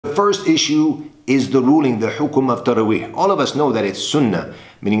The first issue is the ruling, the hukum of Taraweeh. All of us know that it's sunnah,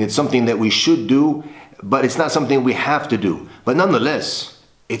 meaning it's something that we should do, but it's not something we have to do. But nonetheless,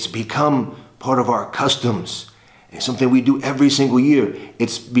 it's become part of our customs. It's something we do every single year.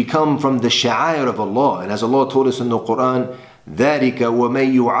 It's become from the sha'air of Allah. And as Allah told us in the Quran, ذَلِكَ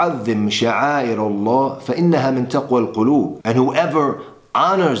وَمَن يُعَظِّمْ شَعَائِرَ اللَّهِ فَإِنَّهَا مِن تَقْوَى الْقُلُوبِ. And whoever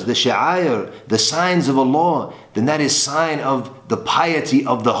honors the sha'air, the signs of Allah, then that is sign of the piety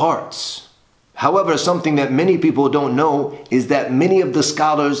of the hearts. However, something that many people don't know is that many of the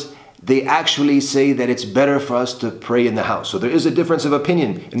scholars, they actually say that it's better for us to pray in the house. So there is a difference of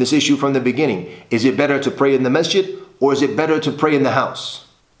opinion in this issue from the beginning. Is it better to pray in the masjid, or is it better to pray in the house?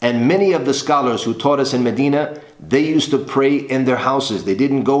 And many of the scholars who taught us in Medina, they used to pray in their houses. They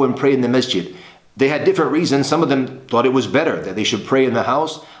didn't go and pray in the masjid. They had different reasons. Some of them thought it was better that they should pray in the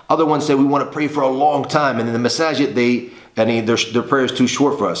house. Other ones said we want to pray for a long time. And in the masajid, their prayer is too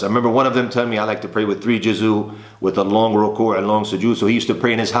short for us. I remember one of them telling me I like to pray with 3 juzu, with a long ruku' and long sujood. So he used to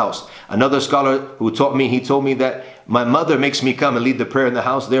pray in his house. Another scholar who taught me, he told me that my mother makes me come and lead the prayer in the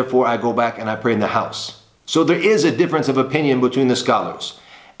house. Therefore, I go back and I pray in the house. So there is a difference of opinion between the scholars.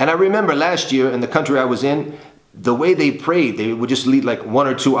 And I remember last year in the country I was in, the way they prayed, they would just lead like 1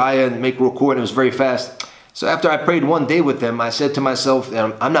 or 2 ayah and make ruku', and it was very fast. So after I prayed one day with them, I said to myself,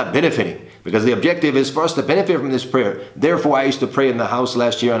 I'm not benefiting, because the objective is for us to benefit from this prayer. Therefore, I used to pray in the house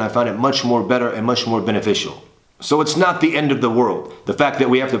last year, and I found it much more better and much more beneficial. So it's not the end of the world, the fact that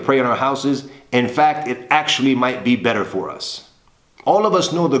we have to pray in our houses. In fact, it actually might be better for us. All of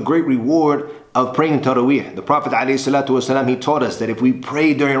us know the great reward of praying Taraweeh. The Prophet ﷺ, he taught us that if we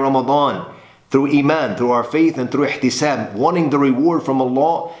pray during Ramadan, through iman, through our faith, and through ihtisab, wanting the reward from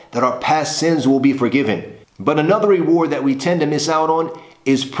Allah, that our past sins will be forgiven. But another reward that we tend to miss out on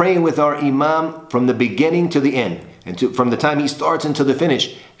is praying with our imam from the beginning to the end, and from the time he starts until the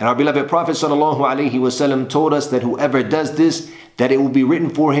finish. And our beloved Prophet ﷺ told us that whoever does this, that it will be written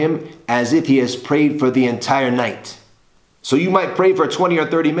for him as if he has prayed for the entire night. So you might pray for 20 or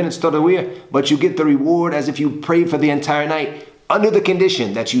 30 minutes Taraweeh, but you get the reward as if you prayed for the entire night, under the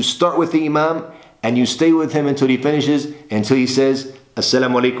condition that you start with the imam and you stay with him until he finishes, until he says,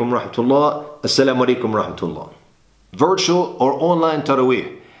 Assalamu alaikum rahmatullah, Assalamu alaikum rahmatullah. Virtual or online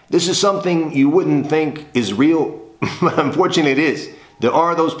Taraweeh. This is something you wouldn't think is real, but unfortunately it is. There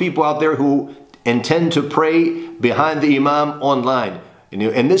are those people out there who intend to pray behind the imam online.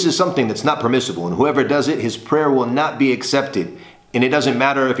 And this is something that's not permissible. And whoever does it, his prayer will not be accepted. And it doesn't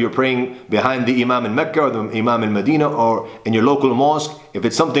matter if you're praying behind the imam in Mecca or the imam in Medina or in your local mosque. If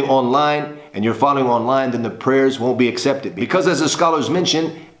it's something online and you're following online, then the prayers won't be accepted. Because as the scholars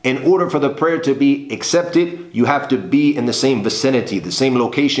mention, in order for the prayer to be accepted, you have to be in the same vicinity, the same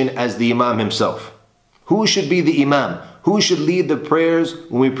location as the imam himself. Who should be the imam? Who should lead the prayers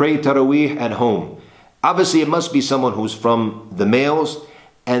when we pray Taraweeh at home? Obviously, it must be someone who's from the males.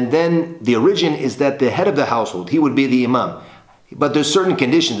 And then the origin is that the head of the household, he would be the imam. But there's certain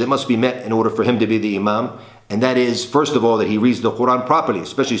conditions that must be met in order for him to be the imam. And that is, first of all, that he reads the Quran properly,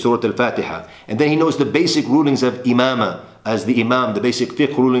 especially Surah Al-Fatiha. And then he knows the basic rulings of imama as the imam, the basic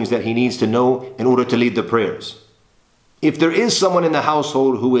fiqh rulings that he needs to know in order to lead the prayers. If there is someone in the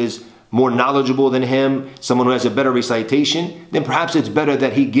household who is more knowledgeable than him, someone who has a better recitation, then perhaps it's better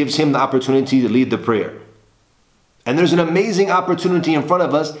that he gives him the opportunity to lead the prayer. And there's an amazing opportunity in front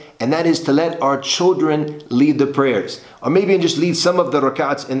of us, and that is to let our children lead the prayers. Or maybe just lead some of the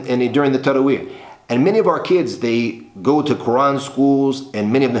rak'ats during the Taraweeh. And many of our kids, they go to Quran schools,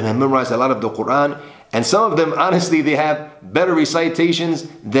 and many of them have memorized a lot of the Quran. And some of them, honestly, they have better recitations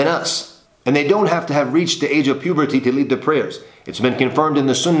than us. And they don't have to have reached the age of puberty to lead the prayers. It's been confirmed in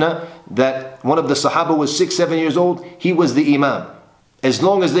the Sunnah that one of the Sahaba was 6-7 years old. He was the imam. As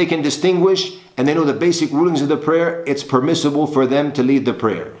long as they can distinguish and they know the basic rulings of the prayer, it's permissible for them to lead the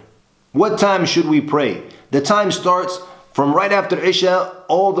prayer. What time should we pray? The time starts from right after Isha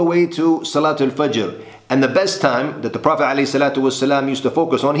all the way to Salatul Fajr. And the best time that the Prophet ﷺ used to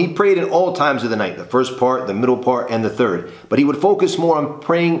focus on, he prayed in all times of the night, the first part, the middle part, and the third. But he would focus more on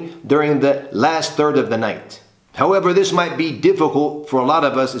praying during the last third of the night. However, this might be difficult for a lot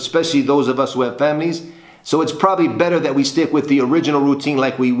of us, especially those of us who have families. So it's probably better that we stick with the original routine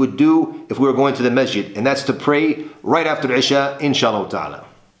like we would do if we were going to the masjid. And that's to pray right after Isha, inshallah ta'ala.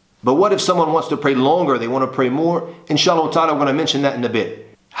 But what if someone wants to pray longer, they want to pray more? Inshallah ta'ala, we're going to mention that in a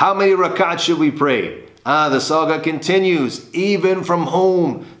bit. How many rak'ats should we pray? The saga continues, even from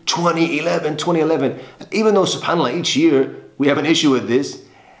home, 2011. Even though, subhanAllah, each year we have an issue with this,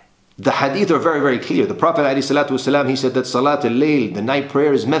 the hadith are very, very clear. The Prophet ﷺ, he said that Salat al-Layl, the night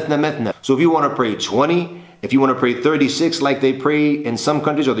prayer, is methna. So if you want to pray 20, If you want to pray 36 like they pray in some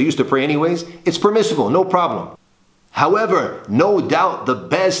countries, or they used to pray anyways, it's permissible, no problem. However, no doubt the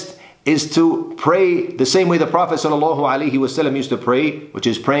best is to pray the same way the Prophet ﷺ used to pray, which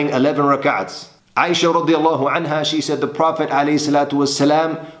is praying 11 rak'ats. Aisha radiallahu anha, she said the Prophet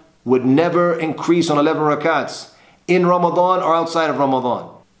ﷺ would never increase on 11 rak'ats in Ramadan or outside of Ramadan.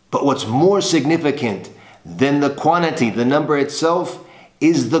 But what's more significant than the quantity, the number itself,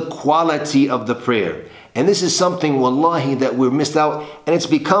 is the quality of the prayer. And this is something, wallahi, that we've missed out, and it's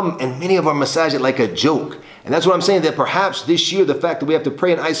become in many of our masajid like a joke. And that's what I'm saying, that perhaps this year, the fact that we have to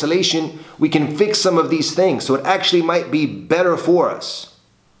pray in isolation, we can fix some of these things, so it actually might be better for us.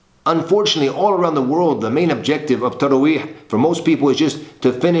 Unfortunately, all around the world, the main objective of Taraweeh for most people is just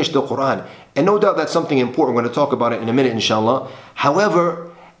to finish the Quran. And no doubt that's something important. We're going to talk about it in a minute, inshallah.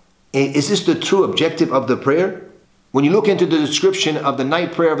 However, is this the true objective of the prayer? When you look into the description of the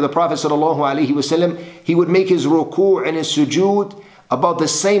night prayer of the Prophet ﷺ, he would make his ruku' and his sujood about the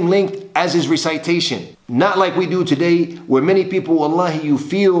same length as his recitation. Not like we do today, where many people, wallahi, you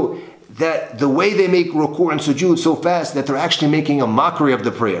feel that the way they make ruku' and sujood so fast that they're actually making a mockery of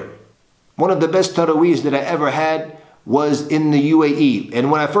the prayer. One of the best taraweehs that I ever had was in the UAE. And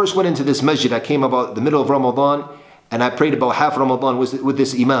when I first went into this masjid, I came about the middle of Ramadan, and I prayed about half Ramadan with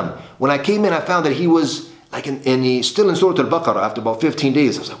this imam. When I came in, I found that he was like still in Surah Al-Baqarah after about 15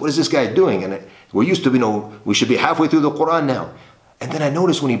 days. I was like, what is this guy doing? And we're used to, we should be halfway through the Quran now. And then I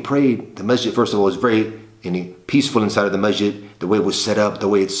noticed when he prayed, the masjid, first of all, was very peaceful inside of the masjid, the way it was set up, the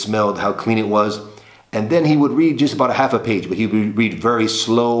way it smelled, how clean it was. And then he would read just about a half a page, but he would read very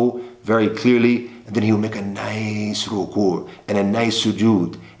slow, very clearly, and then he would make a nice ruku' and a nice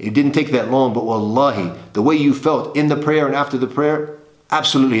sujood. It didn't take that long, but wallahi, the way you felt in the prayer and after the prayer,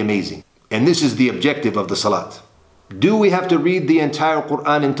 absolutely amazing. And this is the objective of the salat. Do we have to read the entire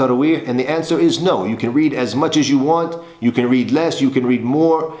Quran in Taraweeh? And the answer is no. You can read as much as you want, you can read less, you can read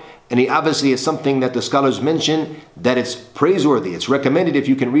more. And obviously it's something that the scholars mention that it's praiseworthy. It's recommended if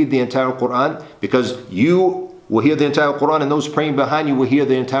you can read the entire Quran, because you will hear the entire Quran and those praying behind you will hear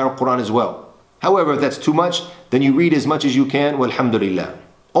the entire Quran as well. However, if that's too much, then you read as much as you can, walhamdulillah.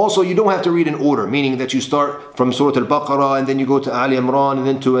 Also, you don't have to read in order, meaning that you start from Surah Al-Baqarah and then you go to Ali Imran and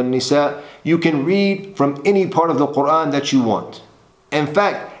then to An-Nisa. You can read from any part of the Quran that you want. In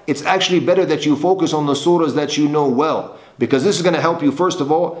fact, it's actually better that you focus on the surahs that you know well, because this is going to help you, first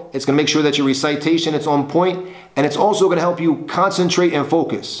of all, it's going to make sure that your recitation is on point, and it's also going to help you concentrate and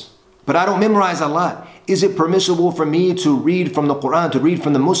focus. But I don't memorize a lot. Is it permissible for me to read from the Quran, to read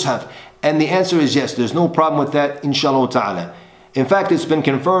from the Mus'haf? And the answer is yes, there's no problem with that, inshallah ta'ala. In fact, it's been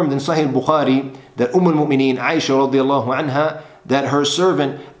confirmed in Sahih Bukhari that al-Mu'mineen Aisha radiallahu anha, that her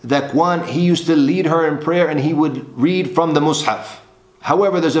servant, Dhakwan, he used to lead her in prayer and he would read from the Mus'haf.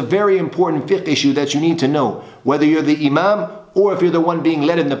 However, there's a very important fiqh issue that you need to know, whether you're the imam or if you're the one being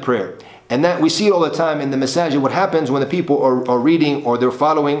led in the prayer. And that we see it all the time in the masajid. What happens when the people are reading or they're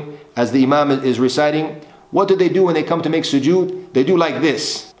following as the imam is reciting, what do they do when they come to make sujood? They do like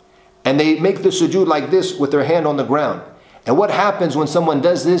this. And they make the sujood like this with their hand on the ground. And what happens when someone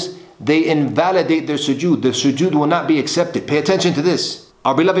does this? They invalidate their sujood. The sujood will not be accepted. Pay attention to this.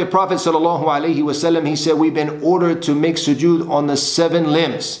 Our beloved Prophet ﷺ, he said, we've been ordered to make sujood on the 7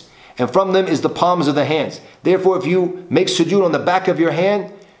 limbs. And from them is the palms of the hands. Therefore, if you make sujood on the back of your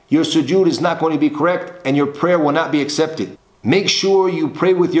hand, your sujood is not going to be correct and your prayer will not be accepted. Make sure you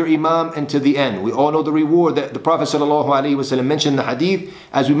pray with your imam and to the end. We all know the reward that the Prophet ﷺ mentioned in the hadith,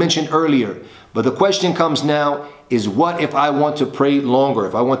 as we mentioned earlier. But the question comes now is, what if I want to pray longer,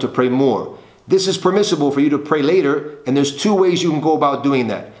 if I want to pray more? This is permissible for you to pray later, and there's 2 ways you can go about doing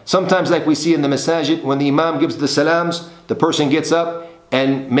that. Sometimes, like we see in the masajid, when the imam gives the salams, the person gets up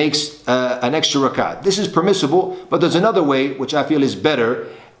and makes an extra rakat. This is permissible, but there's another way which I feel is better,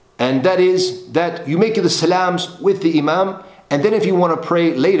 and that is that you make the salams with the imam, and then if you want to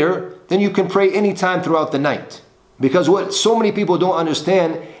pray later, then you can pray anytime throughout the night. Because what so many people don't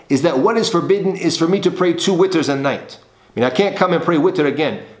understand is that what is forbidden is for me to pray 2 witrs a night. I mean, I can't come and pray witr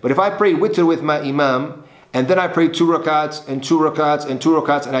again. But if I pray witr with my imam, and then I pray 2 rakats, and 2 rakats, and 2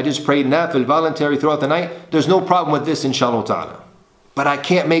 rakats, and I just pray nafil, voluntary throughout the night, there's no problem with this, inshallah ta'ala. But I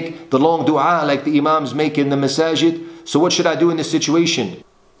can't make the long dua like the imams make in the masajid. So what should I do in this situation?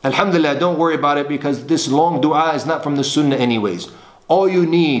 Alhamdulillah, don't worry about it, because this long dua is not from the sunnah anyways. All you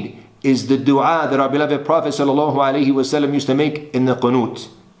need is the dua that our beloved Prophet ﷺ used to make in the qunut.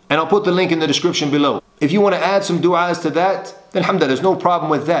 And I'll put the link in the description below. If you want to add some du'as to that, then alhamdulillah, there's no problem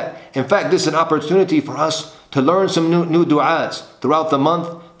with that. In fact, this is an opportunity for us to learn some new du'as throughout the month,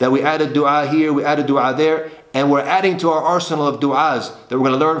 that we add a du'a here, we add a du'a there. And we're adding to our arsenal of du'as that we're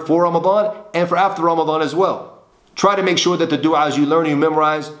going to learn for Ramadan and for after Ramadan as well. Try to make sure that the du'as you learn, you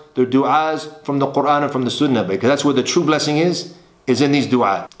memorize, they're du'as from the Quran and from the Sunnah, because that's where the true blessing is in these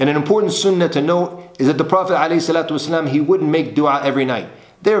du'as. And an important sunnah to note is that the Prophet ﷺ, he wouldn't make du'a every night.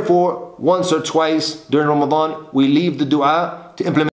 Therefore, once or twice during Ramadan, we leave the du'a to implement